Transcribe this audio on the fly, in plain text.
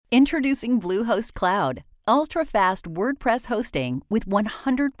Introducing Bluehost Cloud, ultra-fast WordPress hosting with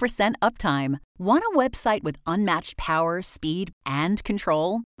 100% uptime. Want a website with unmatched power, speed, and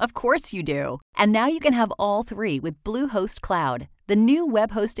control? Of course you do. And now you can have all three with Bluehost Cloud, the new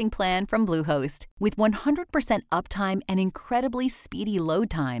web hosting plan from Bluehost. With 100% uptime and incredibly speedy load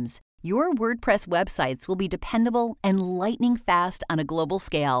times, your WordPress websites will be dependable and lightning fast on a global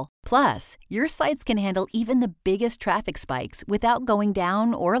scale. Plus, your sites can handle even the biggest traffic spikes without going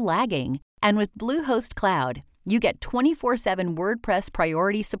down or lagging. And with Bluehost Cloud, you get 24/7 WordPress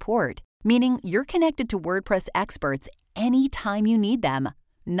priority support, meaning you're connected to WordPress experts anytime you need them.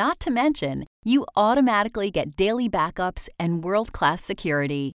 Not to mention, you automatically get daily backups and world-class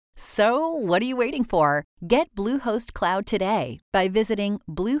security. So, what are you waiting for? Get Bluehost Cloud today by visiting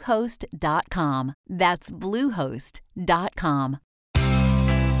Bluehost.com. That's Bluehost.com.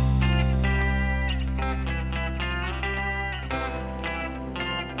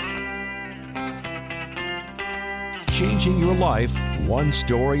 Changing your life one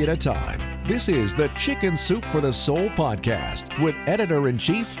story at a time. This is the Chicken Soup for the Soul podcast with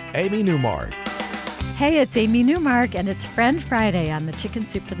Editor-in-Chief Amy Newmark. Hey, it's Amy Newmark, and it's Friend Friday on the Chicken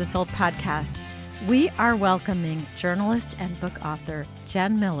Soup for the Soul podcast. We are welcoming journalist and book author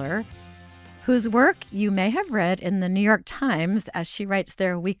Jen Miller, whose work you may have read in the New York Times as she writes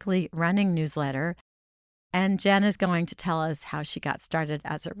their weekly running newsletter. And Jen is going to tell us how she got started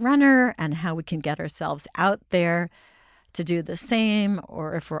as a runner and how we can get ourselves out there to do the same,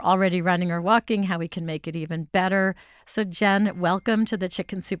 or if we're already running or walking, how we can make it even better. So Jen, welcome to the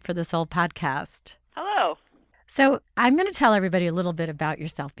Chicken Soup for the Soul podcast. Hello. So I'm going to tell everybody a little bit about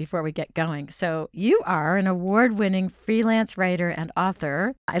yourself before we get going. So you are an award-winning freelance writer and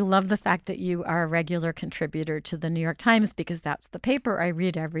author. I love the fact that you are a regular contributor to the New York Times because that's the paper I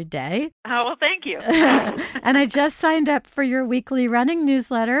read every day. Oh, well, thank you. And I just signed up for your weekly running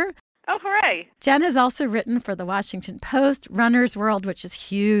newsletter. Oh, hooray. Jen has also written for the Washington Post, Runner's World, which is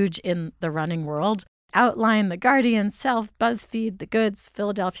huge in the running world, Outline, The Guardian, Self, BuzzFeed, The Goods,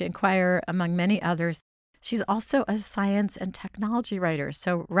 Philadelphia Inquirer, among many others. She's also a science and technology writer,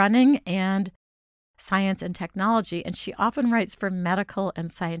 so running and science and technology, and she often writes for medical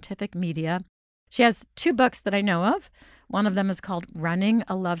and scientific media. She has two books that I know of. One of them is called Running,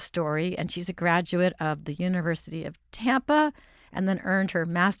 a Love Story, and she's a graduate of the University of Tampa and then earned her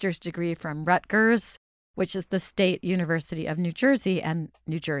master's degree from Rutgers, which is the state university of New Jersey, and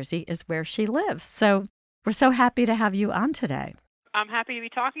New Jersey is where she lives. So we're so happy to have you on today. I'm happy to be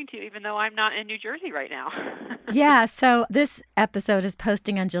talking to you, even though I'm not in New Jersey right now. Yeah, so this episode is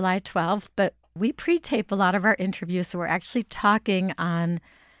posting on July 12th, but we pre-tape a lot of our interviews, so we're actually talking on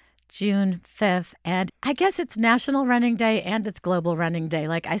June 5th. And I guess it's National Running Day and it's Global Running Day.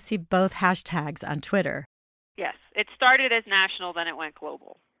 Like, I see both hashtags on Twitter. Yes, it started as national, then it went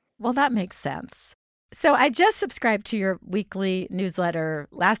global. Well, that makes sense. So I just subscribed to your weekly newsletter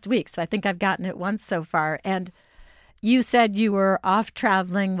last week, so I think I've gotten it once so far. And you said you were off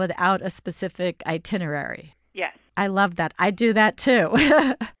traveling without a specific itinerary. Yes. I love that. I do that too.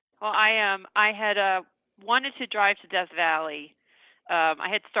 Well, I had wanted to drive to Death Valley. I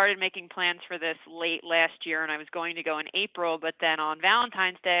had started making plans for this late last year, and I was going to go in April, but then on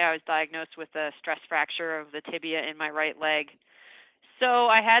Valentine's Day, I was diagnosed with a stress fracture of the tibia in my right leg. So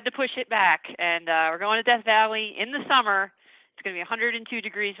I had to push it back, and we're going to Death Valley in the summer. It's going to be 102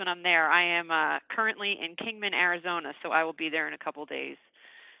 degrees when I'm there. I am currently in Kingman, Arizona, so I will be there in a couple days.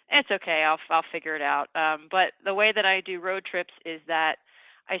 It's okay. I'll figure it out. But the way that I do road trips is that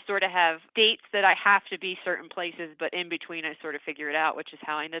I sort of have dates that I have to be certain places, but in between I sort of figure it out, which is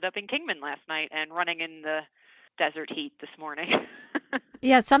how I ended up in Kingman last night and running in the desert heat this morning.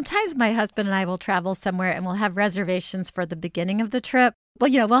 Yeah, sometimes my husband and I will travel somewhere and we'll have reservations for the beginning of the trip.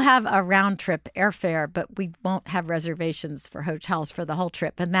 Well, we'll have a round trip airfare, but we won't have reservations for hotels for the whole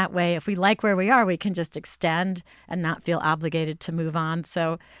trip. And that way, if we like where we are, we can just extend and not feel obligated to move on.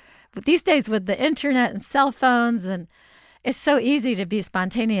 So these days with the internet and cell phones, and it's so easy to be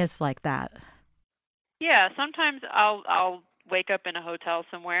spontaneous like that. Yeah, sometimes I'll wake up in a hotel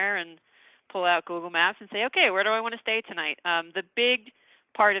somewhere and pull out Google Maps and say, okay, where do I want to stay tonight? The big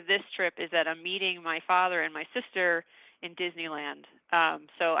part of this trip is that I'm meeting my father and my sister in Disneyland.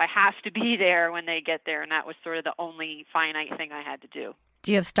 So I have to be there when they get there, and that was sort of the only finite thing I had to do.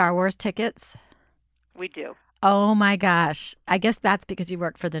 Do you have Star Wars tickets? We do. Oh, my gosh. I guess that's because you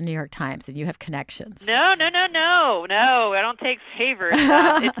work for the New York Times and you have connections. No. I don't take favors.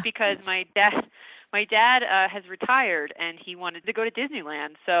 It's because my dad has retired, and he wanted to go to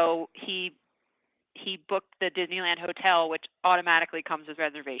Disneyland. So he he booked the Disneyland hotel, which automatically comes with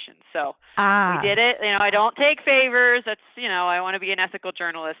reservations. So Ah. we did it. I don't take favors. That's, I want to be an ethical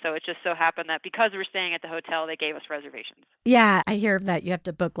journalist. So it just so happened that because we're staying at the hotel, they gave us reservations. Yeah, I hear that you have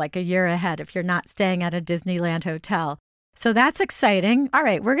to book like a year ahead if you're not staying at a Disneyland hotel. So that's exciting. All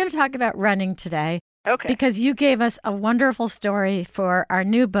right, we're going to talk about running today. Okay. Because you gave us a wonderful story for our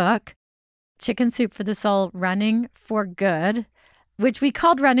new book, Chicken Soup for the Soul, Running for Good, which we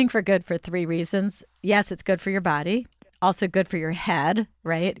called Running for Good for 3 reasons. Yes, it's good for your body, also good for your head,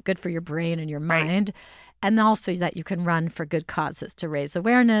 right? Good for your brain and your mind. Right. And also that you can run for good causes to raise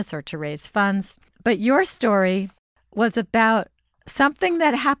awareness or to raise funds. But your story was about something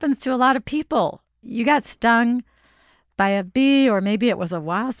that happens to a lot of people. You got stung by a bee, or maybe it was a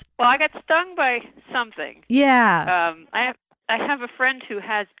wasp. Well, I got stung by something. Yeah. I have a friend who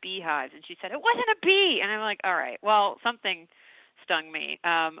has beehives, and she said, it wasn't a bee. And I'm like, all right, well, something stung me.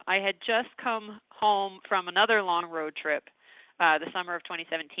 I had just come home from another long road trip. The summer of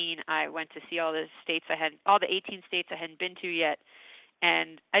 2017, I went to see all the 18 states I hadn't been to yet.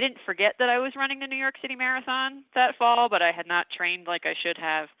 And I didn't forget that I was running the New York City Marathon that fall, but I had not trained like I should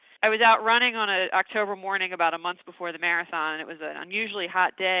have. I was out running on an October morning about a month before the marathon, and it was an unusually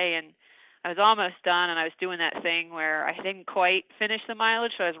hot day, and I was almost done, and I was doing that thing where I didn't quite finish the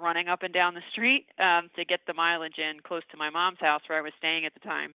mileage, so I was running up and down the street to get the mileage in close to my mom's house where I was staying at the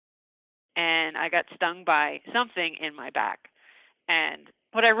time. And I got stung by something in my back. And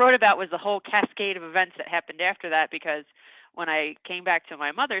what I wrote about was the whole cascade of events that happened after that, because when I came back to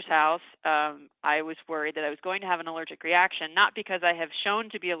my mother's house, I was worried that I was going to have an allergic reaction, not because I have shown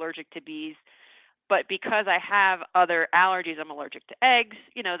to be allergic to bees, but because I have other allergies. I'm allergic to eggs,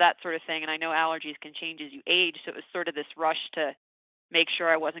 that sort of thing. And I know allergies can change as you age. So it was sort of this rush to make sure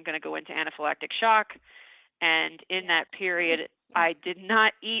I wasn't going to go into anaphylactic shock. And in that period, I did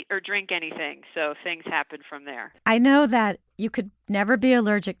not eat or drink anything. So things happened from there. I know that you could never be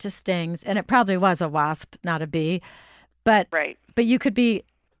allergic to stings, and it probably was a wasp, not a bee. But right. But you could be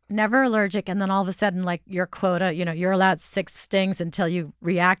never allergic, and then all of a sudden, like your quota, you're allowed 6 stings until you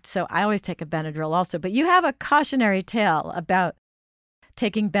react. So I always take a Benadryl also. But you have a cautionary tale about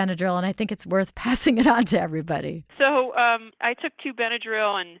taking Benadryl, and I think it's worth passing it on to everybody. So I took 2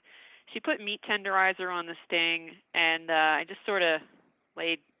 Benadryl, and she put meat tenderizer on the sting, and I just sort of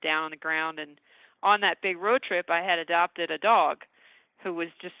laid down on the ground. And on that big road trip, I had adopted a dog who was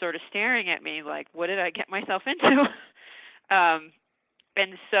just sort of staring at me like, what did I get myself into?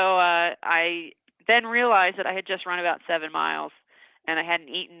 And so I then realized that I had just run about 7 miles, and I hadn't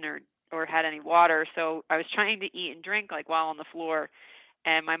eaten or had any water. So I was trying to eat and drink like while on the floor.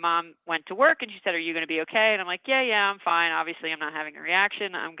 And my mom went to work, and she said, are you going to be okay? And I'm like, yeah, I'm fine. Obviously, I'm not having a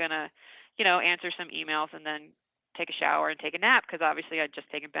reaction. I'm going to, answer some emails and then take a shower and take a nap, because obviously I'd just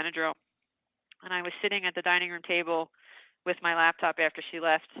taken Benadryl. And I was sitting at the dining room table with my laptop after she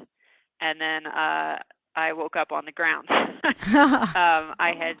left, and then I woke up on the ground.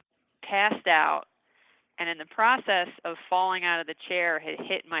 I had passed out, and in the process of falling out of the chair, had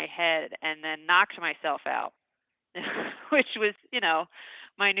hit my head and then knocked myself out, which was,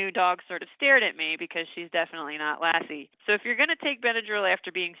 my new dog sort of stared at me because she's definitely not Lassie. So if you're going to take Benadryl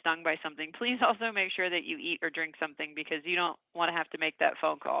after being stung by something, please also make sure that you eat or drink something, because you don't want to have to make that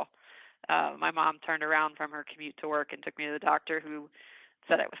phone call. My mom turned around from her commute to work and took me to the doctor, who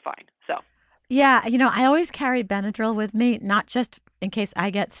said I was fine. So. Yeah, I always carry Benadryl with me, not just in case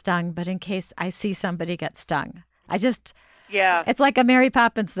I get stung, but in case I see somebody get stung. Yeah. It's like a Mary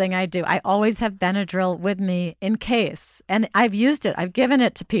Poppins thing I do. I always have Benadryl with me in case. And I've used it. I've given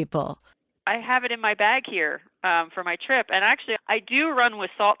it to people. I have it in my bag here for my trip. And actually, I do run with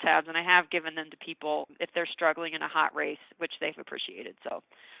salt tabs, and I have given them to people if they're struggling in a hot race, which they've appreciated. So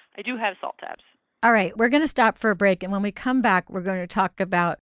I do have salt tabs. All right. We're going to stop for a break. And when we come back, we're going to talk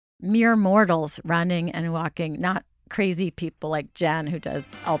about mere mortals running and walking, not crazy people like Jen, who does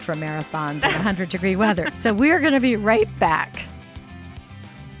ultra marathons in 100-degree weather. So we're going to be right back.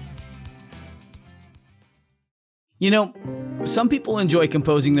 Some people enjoy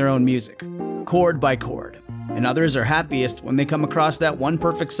composing their own music, chord by chord, and others are happiest when they come across that one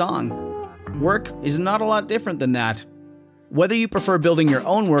perfect song. Work is not a lot different than that. Whether you prefer building your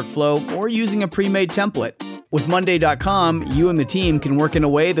own workflow or using a pre-made template, with Monday.com, you and the team can work in a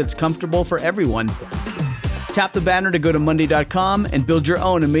way that's comfortable for everyone. Tap the banner to go to Monday.com and build your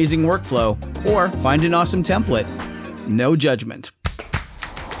own amazing workflow, or find an awesome template. No judgment.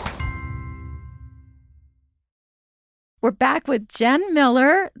 We're back with Jen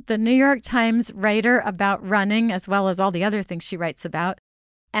Miller, the New York Times writer about running, as well as all the other things she writes about.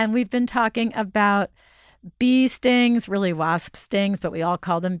 And we've been talking about bee stings, really wasp stings, but we all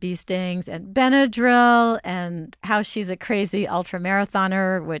call them bee stings, and Benadryl, and how she's a crazy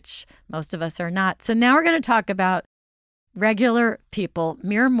ultramarathoner, which most of us are not. So now we're going to talk about regular people,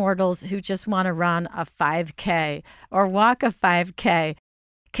 mere mortals who just want to run a 5K or walk a 5K.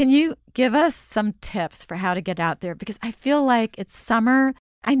 Can you give us some tips for how to get out there? Because I feel like it's summer.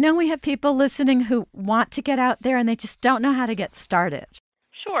 I know we have people listening who want to get out there and they just don't know how to get started.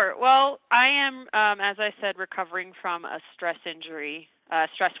 Sure. Well, I am, as I said, recovering from a stress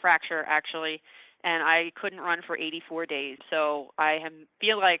fracture, actually, and I couldn't run for 84 days. So I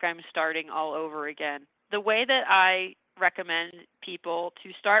feel like I'm starting all over again. The way that I recommend people to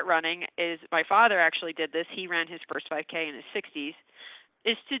start running is, my father actually did this. He ran his first 5K in his 60s,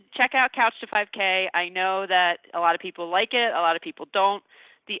 is to check out Couch to 5K. I know that a lot of people like it, a lot of people don't.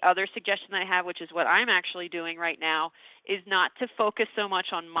 The other suggestion I have, which is what I'm actually doing right now, is not to focus so much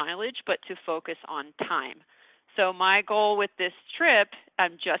on mileage, but to focus on time. So my goal with this trip,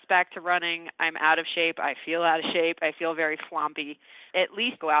 I'm just back to running. I'm out of shape. I feel out of shape. I feel very floppy. At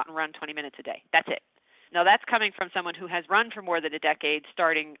least go out and run 20 minutes a day. That's it. Now, that's coming from someone who has run for more than a decade,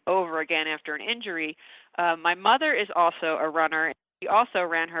 starting over again after an injury. My mother is also a runner. She also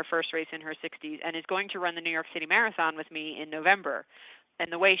ran her first race in her 60s and is going to run the New York City Marathon with me in November.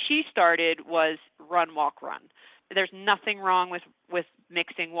 And the way she started was run, walk, run. There's nothing wrong with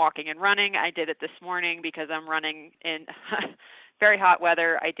mixing walking and running. I did it this morning because I'm running in very hot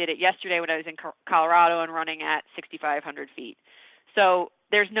weather. I did it yesterday when I was in Colorado and running at 6,500 feet. So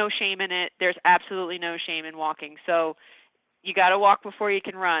there's no shame in it. There's absolutely no shame in walking. So you got to walk before you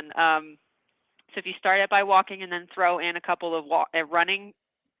can run. So if you start out by walking and then throw in a couple of running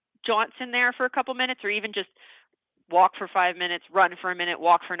jaunts in there for a couple minutes, or even just walk for 5 minutes, run for a minute,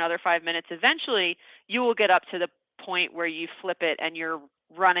 walk for another 5 minutes, eventually you will get up to the point where you flip it and you're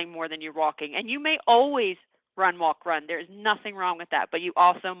running more than you're walking. And you may always run, walk, run. There's nothing wrong with that, but you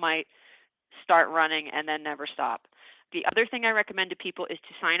also might start running and then never stop. The other thing I recommend to people is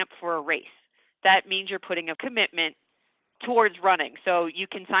to sign up for a race. That means you're putting a commitment towards running. So you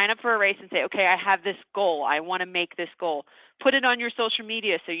can sign up for a race and say, okay, I have this goal. I want to make this goal. Put it on your social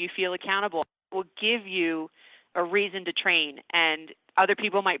media so you feel accountable. It will give you a reason to train, and other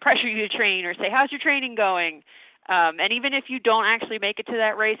people might pressure you to train or say, how's your training going? And even if you don't actually make it to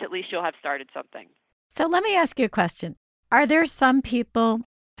that race, at least you'll have started something. So let me ask you a question. Are there some people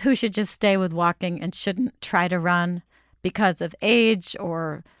who should just stay with walking and shouldn't try to run because of age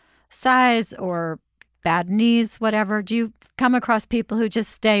or size or bad knees, whatever? Do you come across people who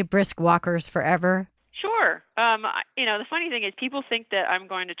just stay brisk walkers forever? Sure. The funny thing is people think that I'm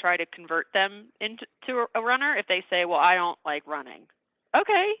going to try to convert them into a runner if they say, well, I don't like running.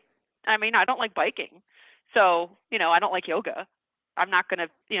 Okay. I mean, I don't like biking. So, I don't like yoga. I'm not going to,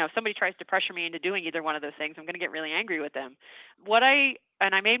 if somebody tries to pressure me into doing either one of those things, I'm going to get really angry with them.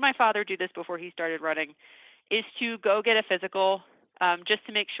 And I made my father do this before he started running, is to go get a physical, just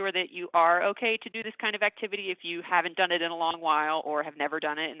to make sure that you are okay to do this kind of activity if you haven't done it in a long while or have never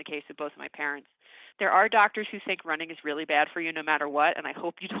done it, in the case of both of my parents. There are doctors who think running is really bad for you no matter what, and I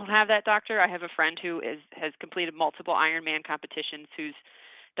hope you don't have that doctor. I have a friend who has completed multiple Ironman competitions whose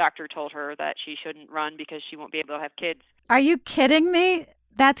doctor told her that she shouldn't run because she won't be able to have kids. Are you kidding me?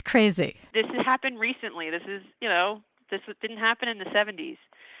 That's crazy. This has happened recently. This didn't happen in the 70s.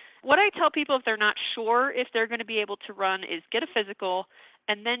 What I tell people if they're not sure if they're going to be able to run is get a physical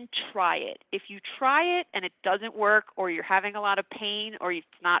and then try it. If you try it and it doesn't work, or you're having a lot of pain, or it's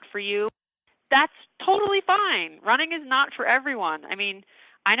not for you, that's totally fine. Running is not for everyone. I mean,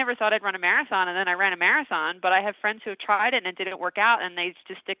 I never thought I'd run a marathon, and then I ran a marathon, but I have friends who have tried it and it didn't work out, and they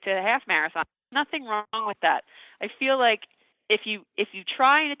just stick to a half marathon. Nothing wrong with that. I feel like if you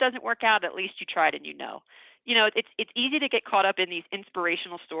try and it doesn't work out, at least you tried and you know. It's easy to get caught up in these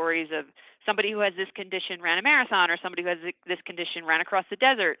inspirational stories of somebody who has this condition ran a marathon, or somebody who has this condition ran across the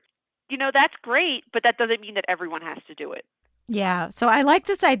desert. That's great, but that doesn't mean that everyone has to do it. Yeah. So I like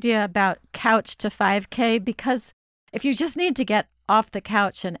this idea about Couch to 5K, because if you just need to get off the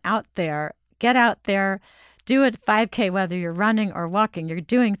couch and out there, get out there, do a 5K, whether you're running or walking, you're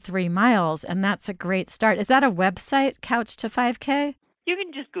doing 3 miles, and that's a great start. Is that a website, Couch to 5K? You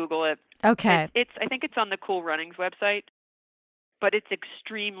can just Google it. Okay. I think it's on the Cool Runnings website, but it's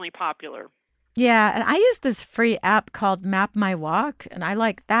extremely popular. Yeah, and I use this free app called Map My Walk, and I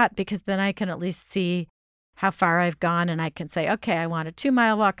like that because then I can at least see how far I've gone, and I can say, okay, I want a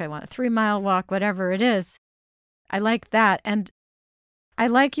 2-mile walk, I want a 3-mile walk, whatever it is. I like that. And I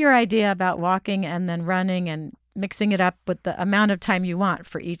like your idea about walking and then running and mixing it up with the amount of time you want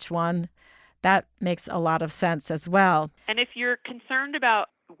for each one. That makes a lot of sense as well. And if you're concerned about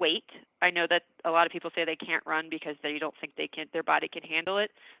weight. I know that a lot of people say they can't run because they don't think their body can handle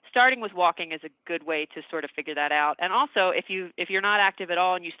it. Starting with walking is a good way to sort of figure that out. And also, if you're not active at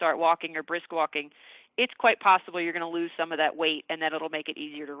all and you start walking or brisk walking, it's quite possible you're going to lose some of that weight, and then it'll make it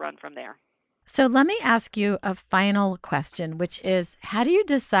easier to run from there. So let me ask you a final question, which is, how do you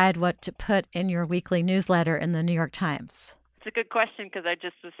decide what to put in your weekly newsletter in the New York Times? It's a good question because I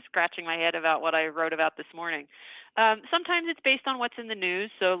just was scratching my head about what I wrote about this morning. Sometimes it's based on what's in the news.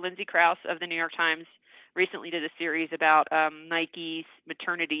 So Lindsay Krause of the New York Times recently did a series about Nike's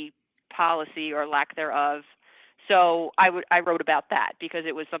maternity policy or lack thereof. So I wrote about that because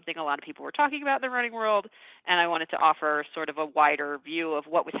it was something a lot of people were talking about in the running world, and I wanted to offer sort of a wider view of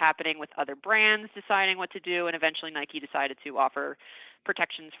what was happening with other brands deciding what to do, and eventually Nike decided to offer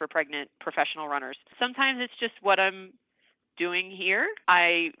protections for pregnant professional runners. Sometimes it's just what I'm doing here.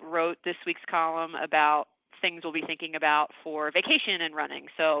 I wrote this week's column about things we'll be thinking about for vacation and running.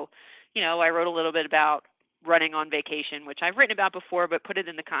 So, I wrote a little bit about running on vacation, which I've written about before, but put it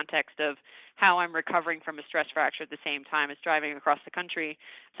in the context of how I'm recovering from a stress fracture at the same time as driving across the country.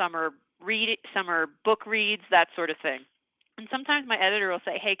 Some are book reads, that sort of thing. And sometimes my editor will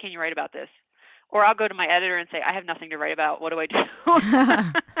say, hey, can you write about this? Or I'll go to my editor and say, I have nothing to write about. What do I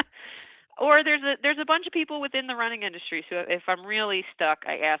do? Or there's a bunch of people within the running industry. So if I'm really stuck,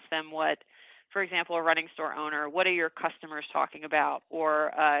 I ask them what, for example, a running store owner, what are your customers talking about? Or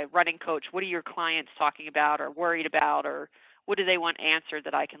a running coach, what are your clients talking about or worried about? Or what do they want answered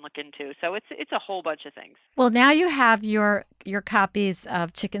that I can look into? So it's a whole bunch of things. Well, now you have your copies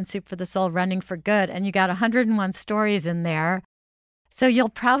of Chicken Soup for the Soul, Running for Good, and you got 101 stories in there. So you'll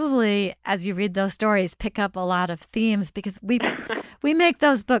probably, as you read those stories, pick up a lot of themes because we make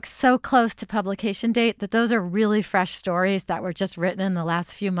those books so close to publication date that those are really fresh stories that were just written in the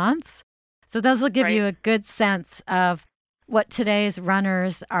last few months. So those will give you a good sense of what today's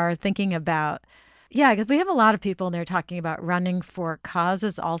runners are thinking about. Yeah, because we have a lot of people in there talking about running for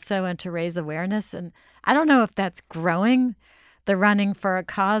causes also and to raise awareness. And I don't know if that's growing, the running for a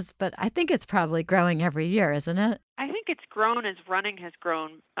cause, but I think it's probably growing every year, isn't it? I think it's grown as running has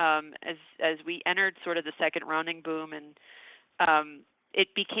grown as we entered sort of the second running boom, and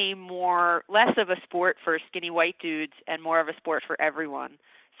it became less of a sport for skinny white dudes and more of a sport for everyone.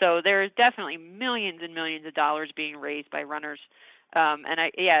 So there's definitely millions and millions of dollars being raised by runners, and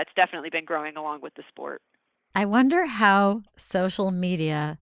it's definitely been growing along with the sport. I wonder how social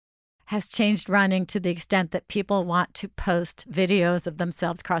media has changed running to the extent that people want to post videos of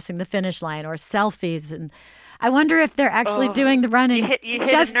themselves crossing the finish line or selfies. And I wonder if they're actually doing the running. You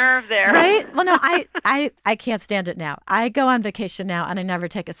hit a nerve there. Right? Well, no, I can't stand it now. I go on vacation now and I never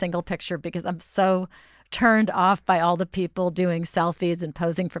take a single picture because I'm so turned off by all the people doing selfies and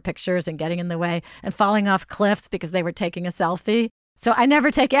posing for pictures and getting in the way and falling off cliffs because they were taking a selfie. So I never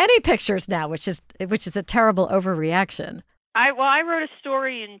take any pictures now, which is a terrible overreaction. I wrote a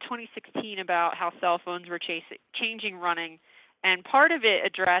story in 2016 about how cell phones were changing running, and part of it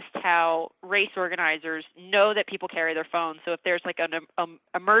addressed how race organizers know that people carry their phones. So if there's like an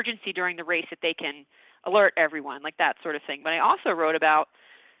emergency during the race, that they can alert everyone, like that sort of thing. But I also wrote about,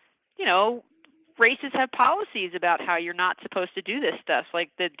 races have policies about how you're not supposed to do this stuff. Like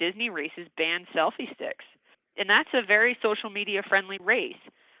the Disney races ban selfie sticks, and that's a very social media friendly race.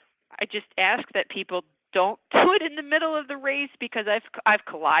 I just ask that people don't do it in the middle of the race because I've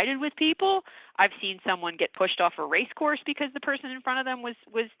collided with people. I've seen someone get pushed off a race course because the person in front of them was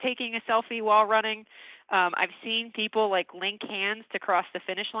taking a selfie while running. I've seen people link hands to cross the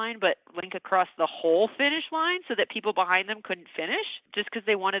finish line, but link across the whole finish line so that people behind them couldn't finish just because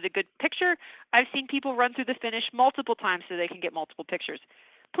they wanted a good picture. I've seen people run through the finish multiple times so they can get multiple pictures.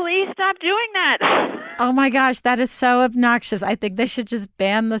 Please stop doing that. Oh my gosh, that is so obnoxious. I think they should just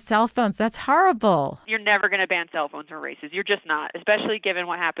ban the cell phones. That's horrible. You're never going to ban cell phones from races. You're just not, especially given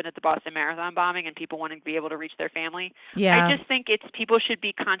what happened at the Boston Marathon bombing and people wanting to be able to reach their family. Yeah. I just think people should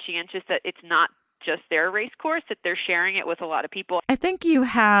be conscientious that it's not just their race course, that they're sharing it with a lot of people. I think you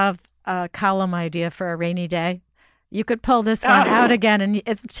have a column idea for a rainy day. You could pull this one out again, and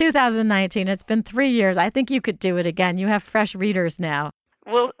it's 2019. It's been 3 years. I think you could do it again. You have fresh readers now.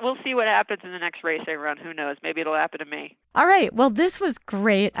 We'll see what happens in the next race I run. Who knows? Maybe it'll happen to me. All right. Well, this was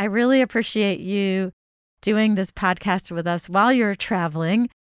great. I really appreciate you doing this podcast with us while you're traveling.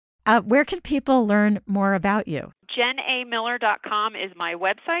 Where can people learn more about you? JenAMiller.com is my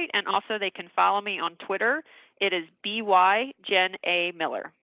website, and also they can follow me on Twitter. It is BYJenAMiller.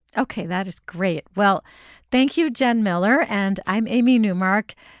 Okay, that is great. Well, thank you, Jen Miller, and I'm Amy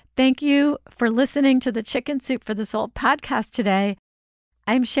Newmark. Thank you for listening to the Chicken Soup for the Soul podcast today.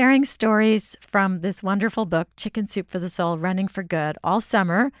 I'm sharing stories from this wonderful book, Chicken Soup for the Soul, Running for Good, all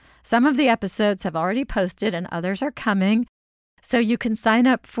summer. Some of the episodes have already posted and others are coming. So you can sign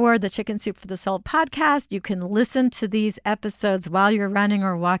up for the Chicken Soup for the Soul podcast. You can listen to these episodes while you're running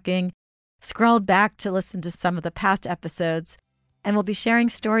or walking. Scroll back to listen to some of the past episodes. And we'll be sharing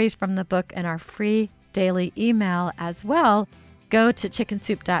stories from the book in our free daily email as well. Go to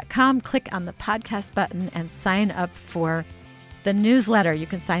chickensoup.com, click on the podcast button, and sign up for the newsletter. You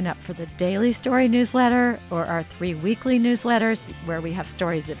can sign up for the daily story newsletter or our 3 weekly newsletters where we have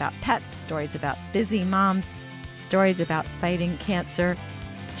stories about pets, stories about busy moms, stories about fighting cancer.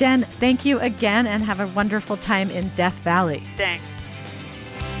 Jen, thank you again and have a wonderful time in Death Valley. Thanks.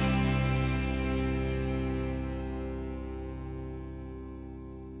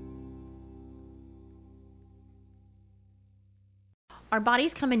 Our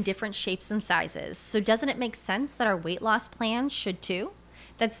bodies come in different shapes and sizes, so doesn't it make sense that our weight loss plans should too?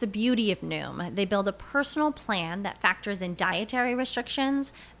 That's the beauty of Noom. They build a personal plan that factors in dietary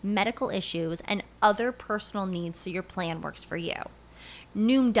restrictions, medical issues, and other personal needs so your plan works for you.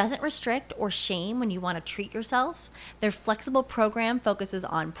 Noom doesn't restrict or shame when you want to treat yourself. Their flexible program focuses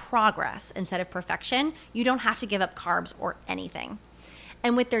on progress instead of perfection. You don't have to give up carbs or anything.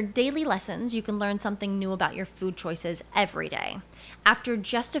 And with their daily lessons, you can learn something new about your food choices every day. After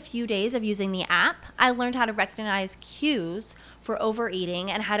just a few days of using the app, I learned how to recognize cues for overeating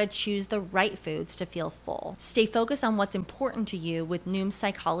and how to choose the right foods to feel full. Stay focused on what's important to you with Noom's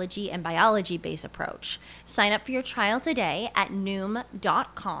psychology and biology-based approach. Sign up for your trial today at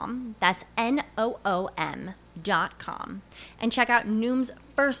Noom.com. That's Noom.com. And check out Noom's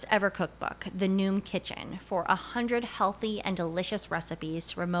first ever cookbook, The Noom Kitchen, for 100 healthy and delicious recipes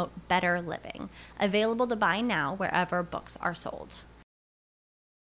to promote better living. Available to buy now wherever books are sold.